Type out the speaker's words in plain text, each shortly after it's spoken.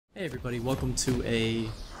Hey everybody, welcome to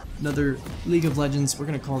another League of Legends. We're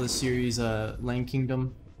gonna call this series Lane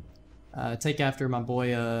Kingdom. Take after my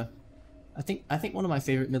boy I think one of my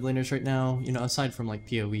favorite mid laners right now, you know, aside from like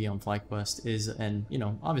PoE on FlyQuest is, and you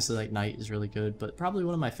know, obviously like Knight is really good, but probably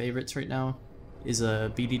one of my favorites right now is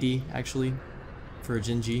BDD actually for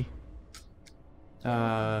Genji.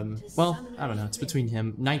 Well, I don't know, it's between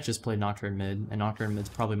him. Knight just played Nocturne mid, and Nocturne mid's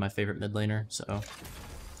probably my favorite mid laner, so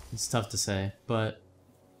it's tough to say, but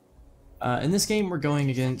in this game, we're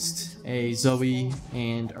going against a Zoe,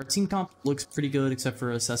 and our team comp looks pretty good except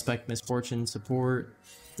for a Suspect Misfortune support.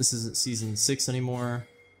 This isn't Season 6 anymore.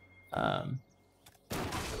 Right,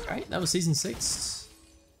 that was Season 6?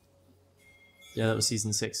 Yeah, that was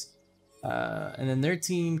Season 6. And then their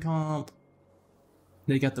team comp,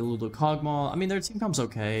 they got the Lulu Kog'Maw. I mean, their team comp's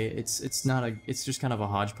okay. It's just kind of a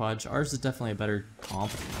hodgepodge. Ours is definitely a better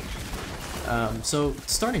comp. So,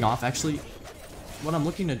 starting off, actually, what I'm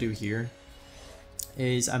looking to do here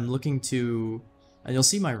is I'm looking to, and you'll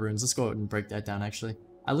see my runes, let's go ahead and break that down actually.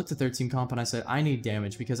 I looked at their team comp and I said, I need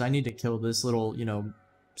damage because I need to kill this little, you know,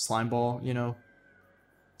 slime ball, you know,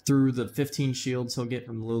 through the 15 shields he'll get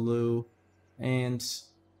from Lulu. And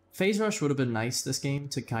Phase Rush would have been nice this game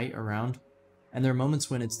to kite around, and there are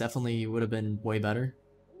moments when it's definitely would have been way better.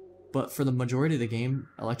 But for the majority of the game,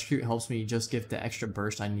 Electrocute helps me just give the extra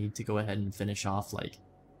burst I need to go ahead and finish off like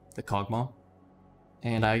the Kog'Maw.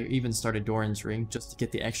 And I even started Doran's Ring just to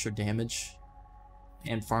get the extra damage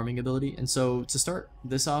and farming ability. And so to start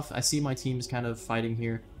this off, I see my team's kind of fighting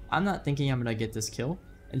here. I'm not thinking I'm going to get this kill.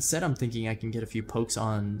 Instead, I'm thinking I can get a few pokes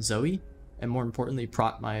on Zoe, and more importantly,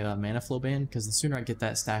 proc my mana flow band, because the sooner I get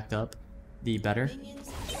that stacked up, the better.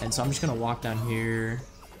 And so I'm just going to walk down here.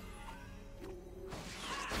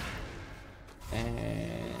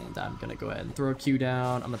 And I'm going to go ahead and throw a Q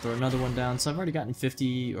down. I'm going to throw another one down. So I've already gotten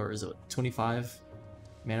 50, or is it 25?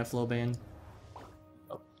 Mana flow band.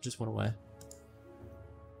 Oh, just went away.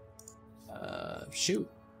 Shoot.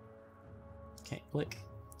 Can't click.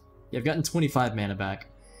 Yeah, I've gotten 25 mana back.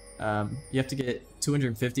 You have to get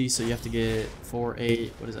 250, so you have to get 4,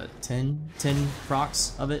 8, what is that, 10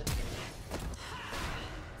 procs of it.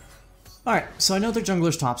 Alright, so I know their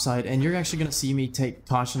jungler's topside, and you're actually going to see me take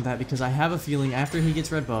caution of that because I have a feeling after he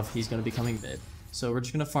gets red buff, he's going to be coming mid. So we're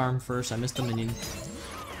just going to farm first. I missed a minion.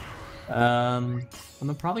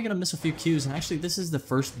 I'm probably gonna miss a few Qs, and actually this is the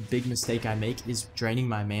first big mistake I make, is draining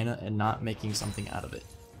my mana and not making something out of it.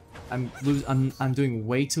 I'm doing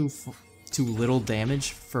way too little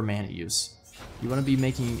damage for mana use. You want to be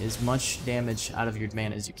making as much damage out of your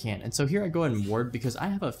mana as you can. And so here I go ahead and ward because I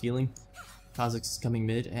have a feeling Kha'Zix is coming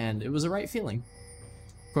mid, and it was the right feeling.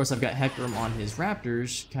 Of course, I've got Hecarim on his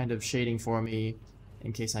Raptors, kind of shading for me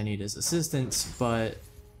in case I need his assistance, but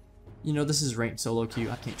you know, this is ranked solo queue.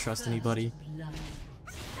 I can't trust anybody.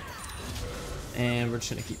 And we're just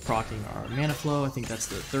going to keep proccing our mana flow. I think that's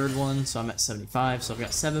the third one. So I'm at 75. So I've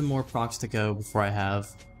got 7 more procs to go before I have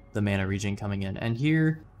the mana regen coming in. And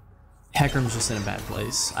here, Hecarim's just in a bad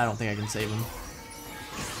place. I don't think I can save him.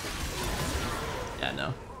 Yeah,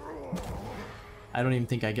 no. I don't even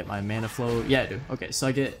think I get my mana flow. Yeah, I do. Okay,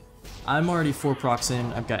 so I'm already 4 procs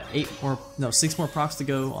in. I've got 6 more procs to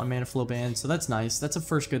go on mana flow band, so that's nice. That's a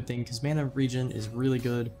first good thing because mana regen is really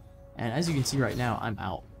good, and as you can see right now, I'm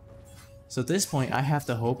out. So at this point, I have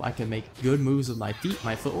to hope I can make good moves with my feet,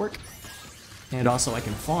 my footwork, and also I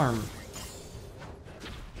can farm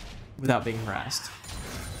without being harassed.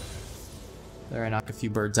 There, I knock a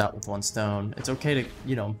few birds out with one stone. It's okay to,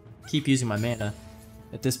 you know, keep using my mana.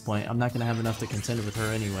 At this point, I'm not going to have enough to contend with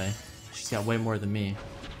her anyway. She's got way more than me.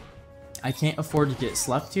 I can't afford to get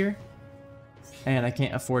slept here, and I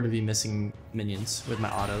can't afford to be missing minions with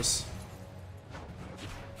my autos.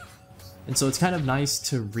 And so it's kind of nice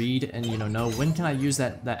to read and, you know when can I use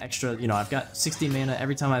that extra, you know, I've got 60 mana.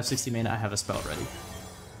 Every time I have 60 mana, I have a spell ready.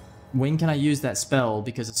 When can I use that spell?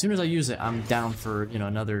 Because as soon as I use it, I'm down for, you know,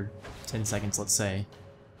 another 10 seconds, let's say.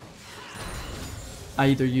 I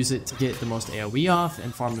either use it to get the most AoE off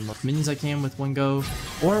and farm the most minions I can with one go,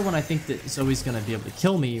 or when I think that Zoe's going to be able to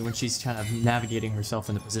kill me when she's kind of navigating herself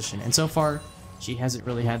in the position. And so far, she hasn't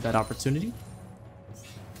really had that opportunity.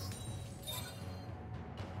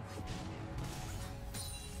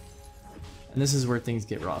 And this is where things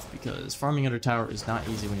get rough, because farming under tower is not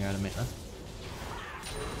easy when you're out of mana.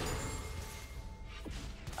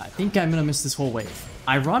 I think I'm going to miss this whole wave.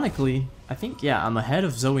 Ironically, I think, yeah, I'm ahead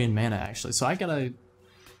of Zoe in mana, actually. So I could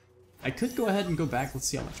go ahead and go back. Let's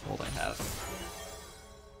see how much gold I have.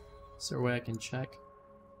 Is there a way I can check?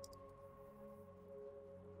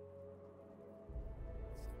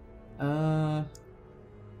 I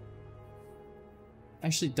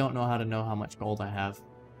actually don't know how to know how much gold I have.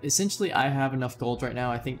 essentially I have enough gold right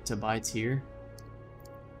now, I think, to buy tier.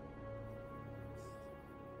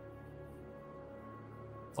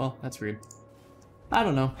 Well, that's weird. I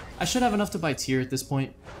don't know. I should have enough to buy tier at this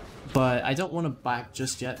point, but I don't want to back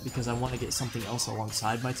just yet because I want to get something else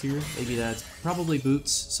alongside my tier. Maybe that's probably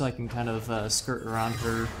boots, so I can kind of skirt around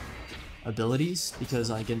her abilities, because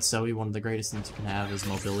against Zoe, one of the greatest things you can have is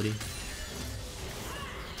mobility.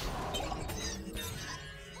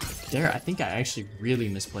 There, I think I actually really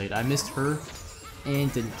misplayed. I missed her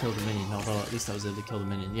and didn't kill the minion, although at least I was able to kill the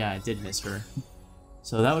minion. Yeah, I did miss her.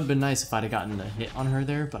 So that would have been nice if I'd have gotten a hit on her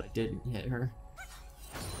there, but I didn't hit her.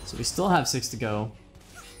 So we still have 6 to go.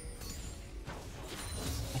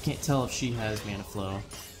 I can't tell if she has mana flow.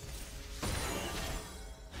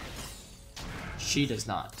 She does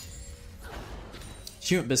not.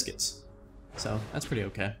 She went biscuits. So that's pretty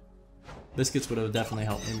okay. Biscuits would have definitely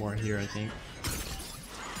helped me more here, I think.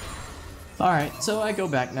 Alright, so I go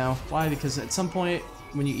back now. Why? Because at some point,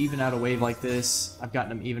 when you even out a wave like this, I've gotten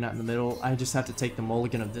them even out in the middle, I just have to take the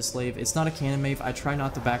mulligan of this wave. It's not a cannon wave. I try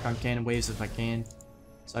not to back on cannon waves if I can.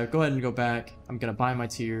 So I go ahead and go back. I'm going to buy my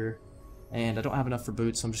tier, and I don't have enough for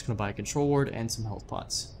boots, so I'm just going to buy a control ward and some health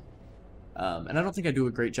pots. And I don't think I do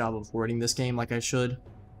a great job of warding this game like I should.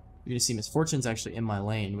 You're going to see Misfortune's actually in my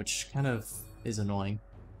lane, which kind of is annoying.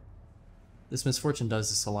 This Misfortune does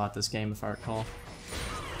this a lot this game, if I recall.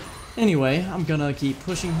 Anyway, I'm going to keep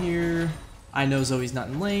pushing here. I know Zoe's not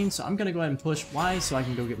in lane, so I'm going to go ahead and push. Why? So I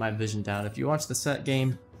can go get my vision down. If you watch the set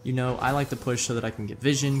game, you know I like to push so that I can get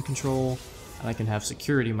vision control, and I can have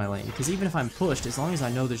security in my lane. Because even if I'm pushed, as long as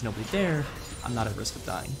I know there's nobody there, I'm not at risk of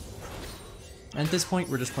dying. And at this point,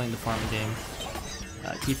 we're just playing the farming game.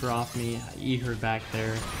 Keep her off me, I eat her back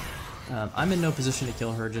there. I'm in no position to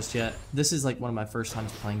kill her just yet. This is like one of my first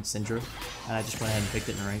times playing Syndra, and I just went ahead and picked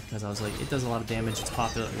it in rank because I was like, it does a lot of damage, it's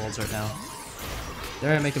popular at Worlds right now.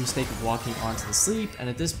 There I make a mistake of walking onto the sleep, and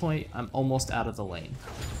at this point, I'm almost out of the lane.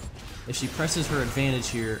 If she presses her advantage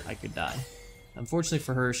here, I could die. Unfortunately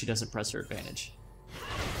for her, she doesn't press her advantage.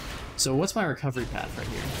 So what's my recovery path right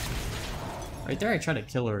here? Right there I tried to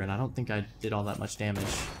kill her, and I don't think I did all that much damage.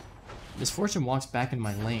 Misfortune walks back in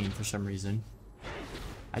my lane for some reason.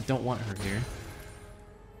 I don't want her here.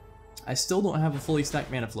 I still don't have a fully stacked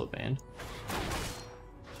mana float band.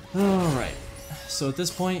 Alright, so at this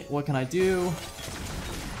point, what can I do?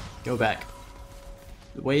 Go back.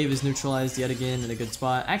 The wave is neutralized yet again in a good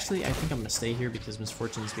spot. Actually, I think I'm going to stay here because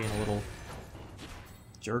Misfortune's being a little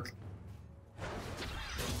jerk.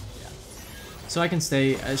 Yeah. So I can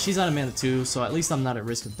stay. She's out of mana too, so at least I'm not at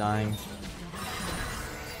risk of dying.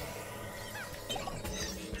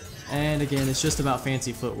 And again, it's just about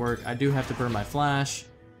fancy footwork. I do have to burn my flash,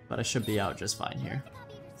 but I should be out just fine here.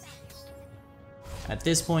 At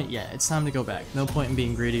this point, yeah, it's time to go back. No point in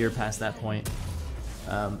being greedy or past that point.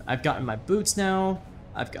 I've gotten my boots now.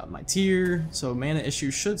 I've got my tier, so mana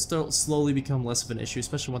issues should start slowly become less of an issue,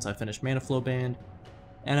 especially once I finish mana flow band.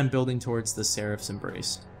 And I'm building towards the Seraph's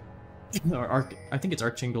Embrace. Or I think it's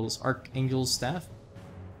Archangel's Staff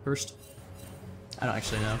first. I don't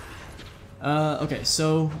actually know. Okay,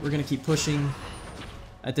 so we're gonna keep pushing.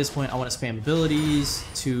 At this point, I want to spam abilities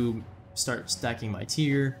to start stacking my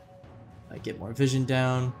tier. I get more vision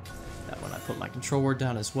down. That one I put my control ward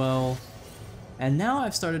down as well. And now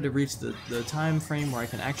I've started to reach the time frame where I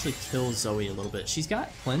can actually kill Zoe a little bit. She's got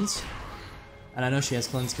cleanse, and I know she has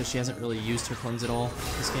cleanse because she hasn't really used her cleanse at all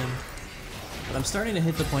this game. But I'm starting to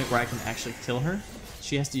hit the point where I can actually kill her.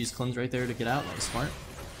 She has to use cleanse right there to get out. That was smart.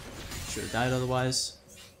 Should have died otherwise.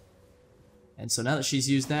 And so now that she's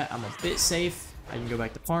used that, I'm a bit safe. I can go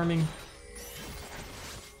back to farming.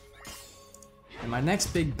 And my next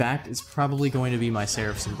big back is probably going to be my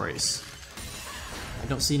Seraph's Embrace. I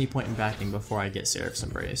don't see any point in backing before I get Seraph's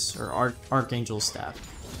Embrace, or Archangel's Staff.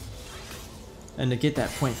 And to get that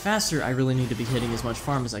point faster, I really need to be hitting as much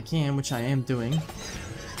farm as I can, which I am doing.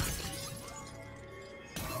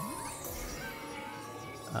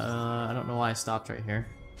 I don't know why I stopped right here.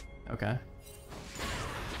 Okay.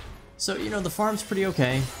 So, you know, the farm's pretty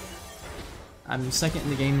okay. I'm second in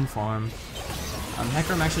the game in farm.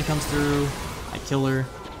 Hecarim actually comes through. I kill her.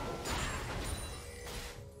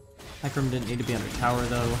 Hecarim didn't need to be under tower,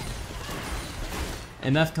 though.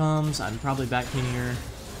 MF comes. I'm probably back pinging her.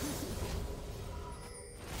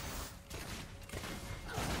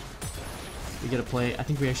 We get a plate. I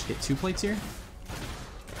think we actually get 2 plates here.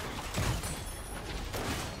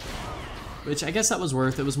 Which I guess that was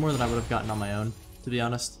worth. It was more than I would have gotten on my own, to be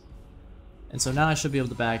honest. And so now I should be able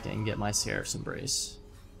to back and get my Seraph's Embrace.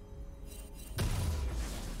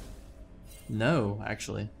 No,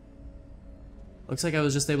 actually. Looks like I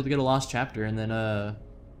was just able to get a lost chapter, and then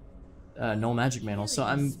no magic mantle. So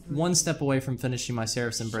I'm one step away from finishing my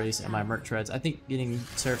Seraph's Embrace and my Merc Treads. I think getting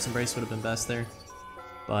Seraph's Embrace would have been best there,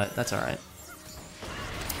 but that's alright.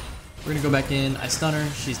 We're gonna go back in. I stun her.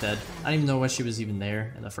 She's dead. I didn't even know why she was even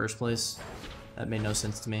there in the first place. That made no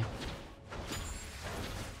sense to me.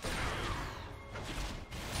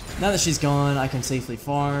 Now that she's gone, I can safely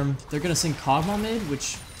farm. They're gonna sing Kog'Maw mid,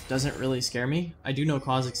 which doesn't really scare me. I do know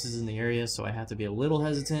Kha'Zix is in the area, so I have to be a little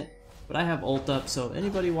hesitant. But I have ult up, so if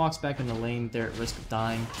anybody walks back in the lane, they're at risk of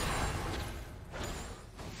dying.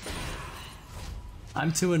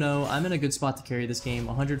 I'm 2-0. I'm in a good spot to carry this game.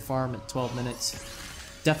 100 farm at 12 minutes.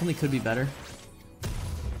 Definitely could be better.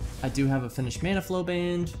 I do have a finished mana flow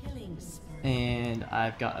band, and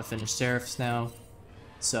I've got a finished Seraphs now.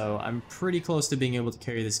 So I'm pretty close to being able to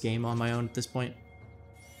carry this game on my own at this point.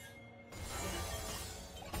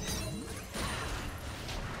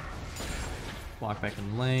 Walk back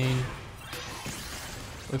in the lane.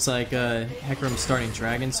 Looks like Hecarim's starting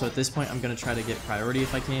Dragon, so at this point I'm going to try to get priority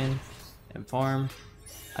if I can and farm.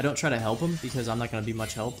 I don't try to help him because I'm not going to be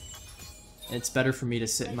much help. It's better for me to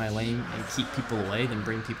sit in my lane and keep people away than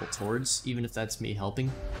bring people towards, even if that's me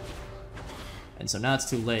helping. And so now it's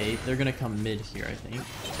too late. They're going to come mid here, I think.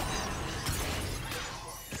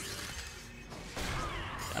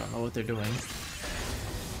 I don't know what they're doing.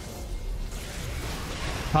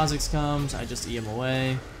 Kha'Zix comes, I just E him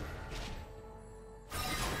away.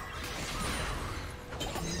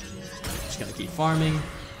 Just gotta keep farming.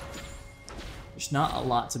 There's not a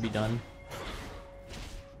lot to be done.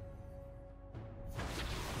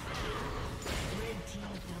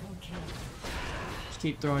 Just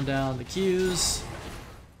keep throwing down the Qs.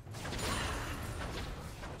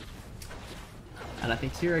 And I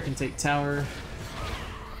think here I can take tower.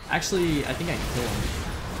 Actually, I think I can kill him.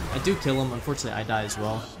 I do kill him. Unfortunately, I die as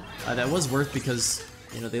well. That was worth because,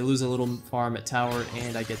 you know, they lose a little farm at tower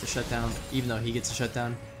and I get the shutdown, even though he gets a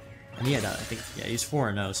shutdown. And he had, I think, yeah, he's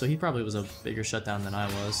 4-0, so he probably was a bigger shutdown than I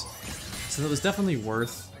was. So that was definitely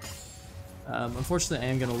worth. Unfortunately, I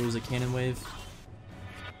am going to lose a cannon wave,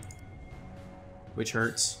 which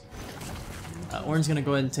hurts. Ornn's going to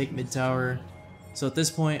go ahead and take mid tower. So at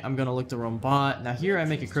this point, I'm going to look to roam bot. Now here I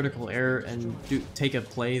make a critical error and take a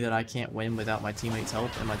play that I can't win without my teammate's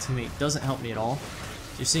help, and my teammate doesn't help me at all.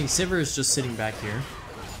 You're seeing Sivir is just sitting back here,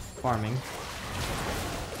 farming.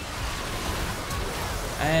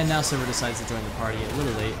 And now Sivir decides to join the party a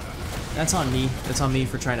little late. That's on me. That's on me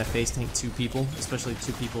for trying to face tank 2 people, especially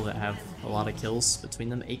 2 people that have a lot of kills between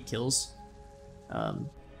them, 8 kills.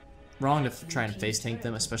 Wrong to try and face tank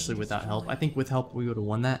them, especially without help. I think with help we would have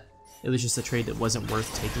won that. It was just a trade that wasn't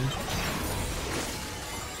worth taking.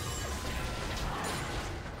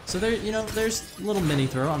 So there, you know, there's a little mini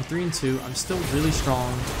throw. I'm 3-2. I'm still really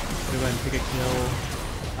strong. I'm gonna go ahead and pick a kill.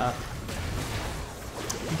 I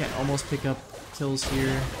think I almost pick up kills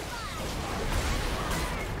here.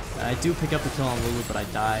 I do pick up a kill on Lulu, but I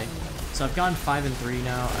die. So I've gone 5-3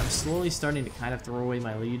 now. I'm slowly starting to kind of throw away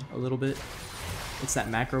my lead a little bit. It's that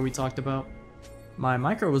macro we talked about. My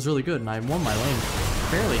micro was really good, and I won my lane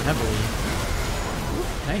fairly heavily. Ooh,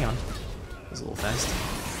 hang on. That was a little fast.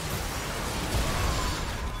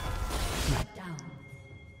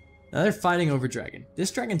 Now they're fighting over dragon.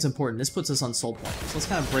 This dragon's important. This puts us on soul point. So let's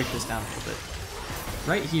kind of break this down a little bit.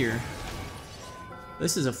 Right here,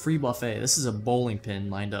 this is a free buffet. This is a bowling pin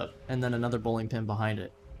lined up, and then another bowling pin behind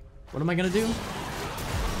it. What am I gonna do?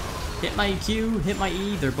 Hit my Q, hit my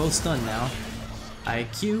E. They're both stunned now. I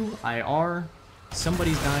Q, I R.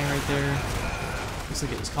 Somebody's dying right there. Looks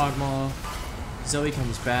like it was Kog'Maw. Zoe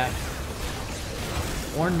comes back.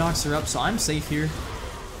 Ornn knocks her up, so I'm safe here.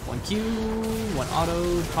 1 Q, 1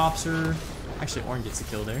 auto, pops her. Actually, Ornn gets a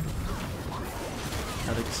kill there.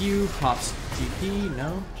 Another Q, pops GP,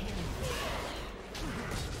 no.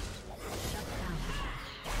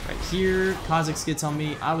 Right here, Kha'Zix gets on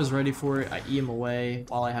me. I was ready for it. I E him away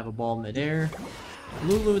while I have a ball midair.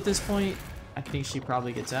 Lulu at this point, I think she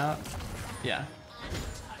probably gets out. Yeah.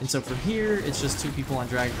 And so from here, it's just 2 people on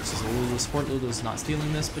drag versus a Lulu. Support Lulu is not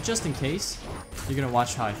stealing this, but just in case, you're going to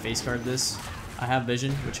watch how I face guard this. I have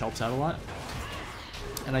vision, which helps out a lot.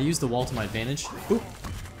 And I use the wall to my advantage. Boop.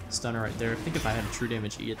 Stunner right there. I think if I had true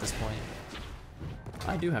damage E at this point.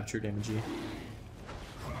 I do have true damage E.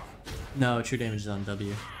 No, true damage is on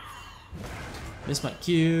W. Miss my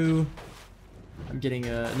Q. I'm getting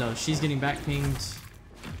a... No, she's getting back pinged.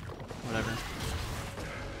 Whatever.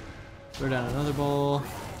 Throw down another ball.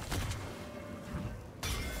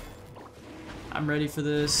 I'm ready for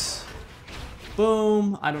this.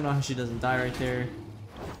 Boom! I don't know how she doesn't die right there.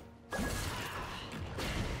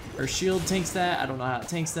 Her shield tanks that. I don't know how it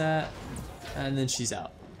tanks that. And then she's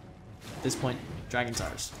out. At this point, Dragon's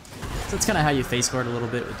ours. So that's kind of how you face guard a little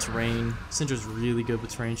bit with terrain. Syndra's really good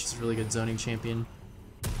with terrain. She's a really good zoning champion.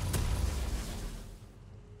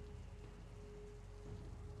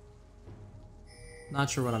 Not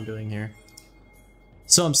sure what I'm doing here.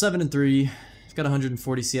 So I'm 7-3. I've got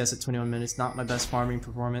 140 CS at 21 minutes. Not my best farming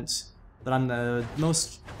performance, but I'm the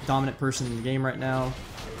most dominant person in the game right now.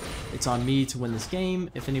 It's on me to win this game.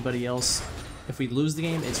 If anybody else, if we lose the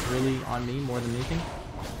game, it's really on me more than anything.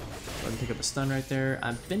 Go ahead and pick up a stun right there.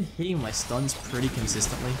 I've been hitting my stuns pretty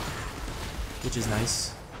consistently, which is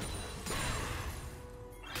nice.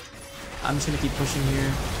 I'm just gonna keep pushing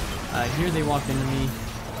here. Here they walk into me.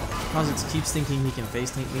 Kha'Zix keeps thinking he can face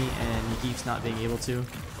tank me, and he keeps not being able to. I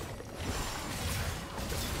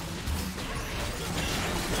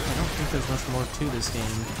don't think there's much more to this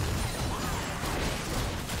game.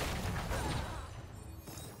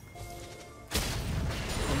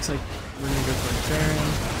 Looks like we're gonna go for a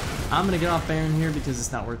Baron. I'm gonna get off Baron here because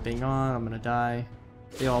it's not worth being on. I'm gonna die.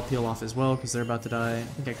 They all peel off as well because they're about to die. I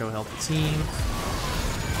think I go help the team.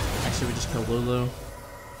 Actually, we just kill Lulu.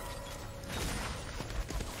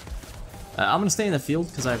 I'm gonna stay in the field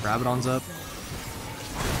because I have Rabadons up.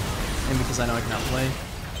 And because I know I can outplay.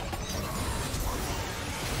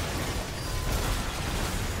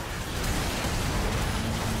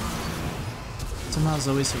 Somehow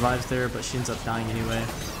Zoe survives there, but she ends up dying anyway.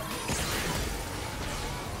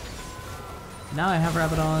 Now I have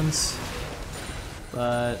Rabadons,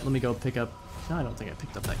 but let me go pick up... No, I don't think I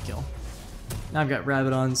picked up that kill. Now I've got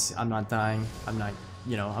Rabadons, I'm not dying, I'm not,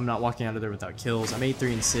 you know, I'm not walking out of there without kills. I'm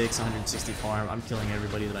 8-3 and 6, 160 farm, I'm killing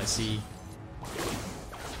everybody that I see.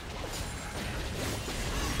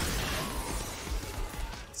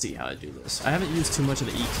 Let's see how I do this. I haven't used too much of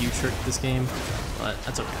the EQ trick this game, but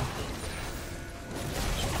that's okay.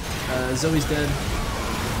 Zoe's dead.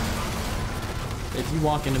 If you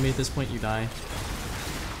walk into me at this point, you die.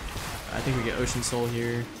 I think we get Ocean Soul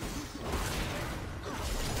here.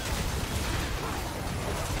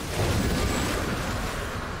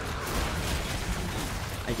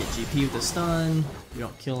 I get GP with a stun. We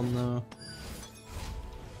don't kill him though.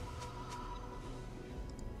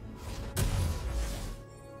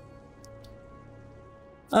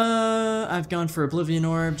 I've gone for Oblivion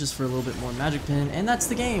Orb just for a little bit more Magic Pin, and that's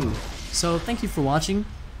the game. So thank you for watching.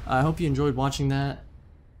 I hope you enjoyed watching that.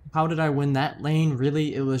 How did I win that lane?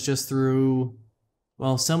 Really, it was just through,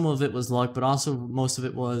 well, some of it was luck, but also most of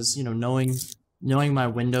it was, you know, knowing my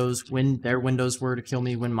windows, when their windows were to kill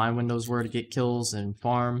me, when my windows were to get kills and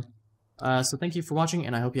farm. So thank you for watching,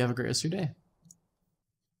 and I hope you have a great rest of your day.